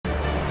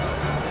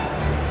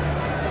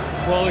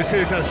Well, this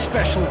is a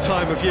special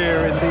time of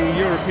year in the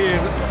European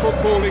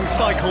footballing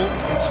cycle.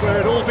 It's where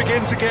it all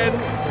begins again.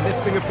 The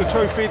lifting of the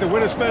trophy, the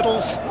winners'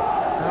 medals.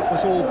 That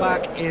was all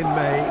back in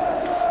May.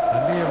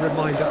 A mere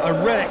reminder,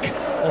 a wreck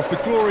of the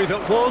glory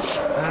that was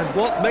and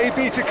what may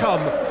be to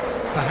come,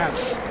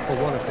 perhaps for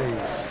one of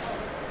these.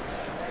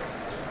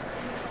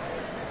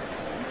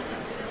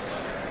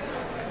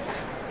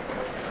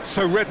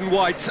 So red and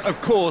white,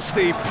 of course,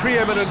 the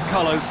preeminent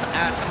colours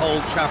at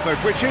Old Trafford,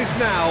 which is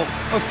now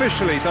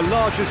officially the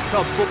largest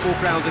club football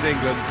ground in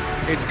England.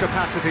 Its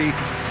capacity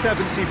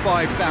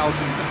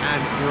 75,000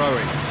 and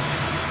growing.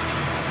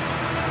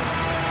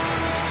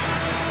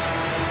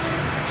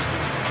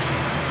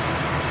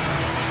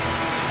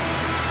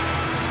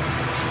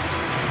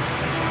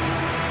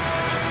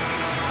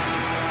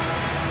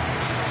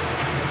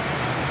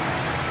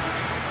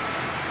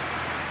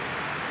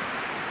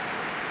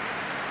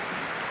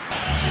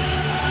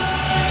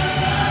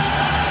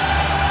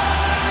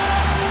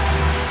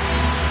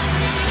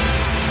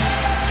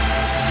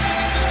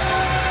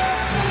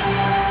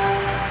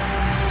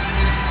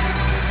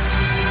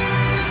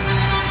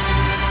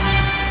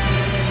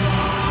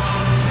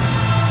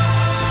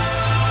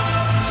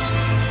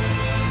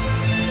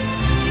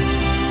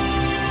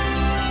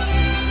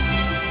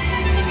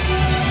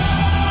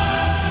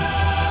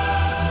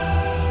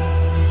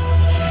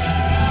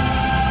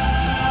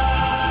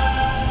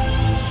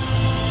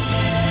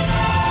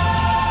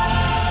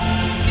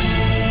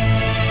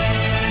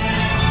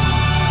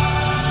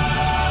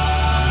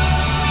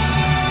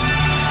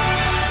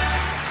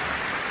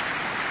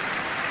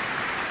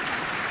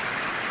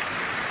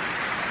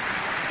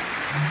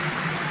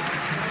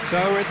 So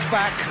it's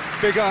back,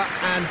 bigger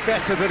and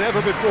better than ever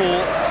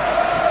before.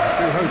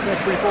 We hope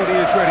everybody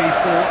is ready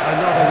for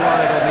another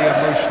ride on the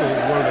emotional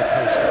roller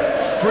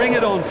coaster. Bring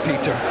it on,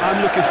 Peter. I'm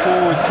looking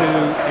forward to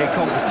a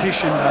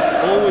competition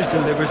that always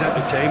delivers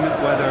entertainment,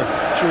 whether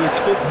through its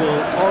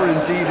football or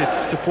indeed its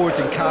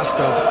supporting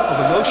cast of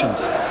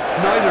emotions.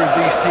 Neither of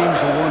these teams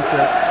will want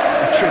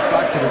a trip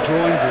back to the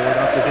drawing board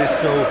after this,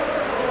 so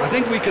I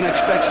think we can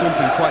expect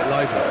something quite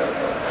lively.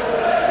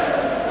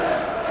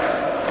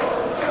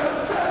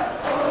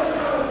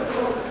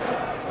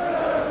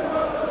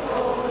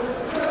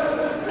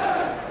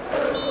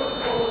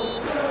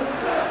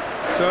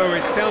 So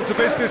it's down to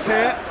business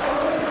here.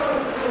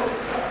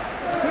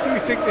 Who do you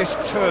think this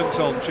turns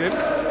on, Jim?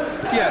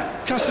 Yeah,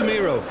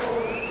 Casemiro.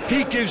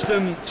 He gives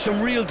them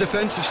some real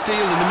defensive steel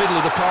in the middle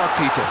of the park,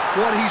 Peter.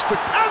 What he's put...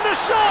 And the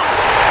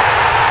shot!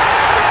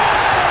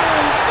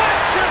 Goal!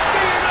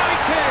 Manchester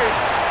United!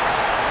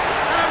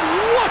 And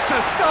what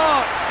a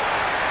start!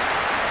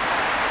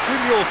 Jim,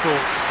 your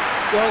thoughts?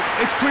 Well,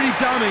 it's pretty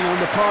damning on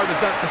the part of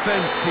that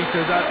defence, Peter,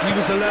 that he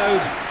was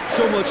allowed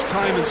so much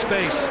time and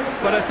space.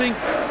 But I think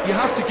you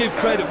have to give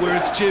credit where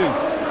it's due,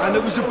 and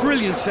it was a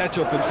brilliant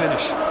setup and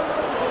finish.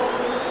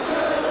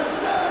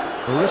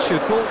 Borussia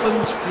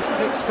Dortmund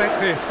didn't expect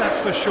this, that's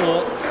for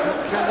sure.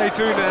 What can they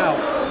do now?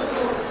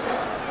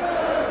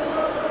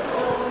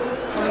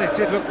 Well, it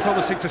did look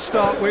promising to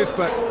start with,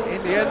 but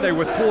in the end they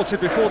were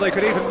thwarted before they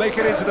could even make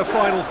it into the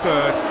final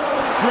third.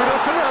 Bruno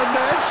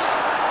Fernandes,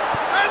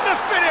 and the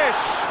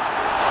finish!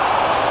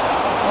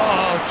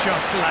 Oh,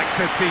 just lacked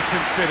a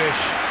decent finish.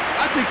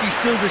 I think he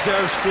still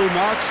deserves full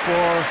marks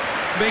for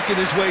making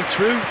his way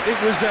through. It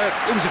was a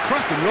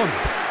cracking run.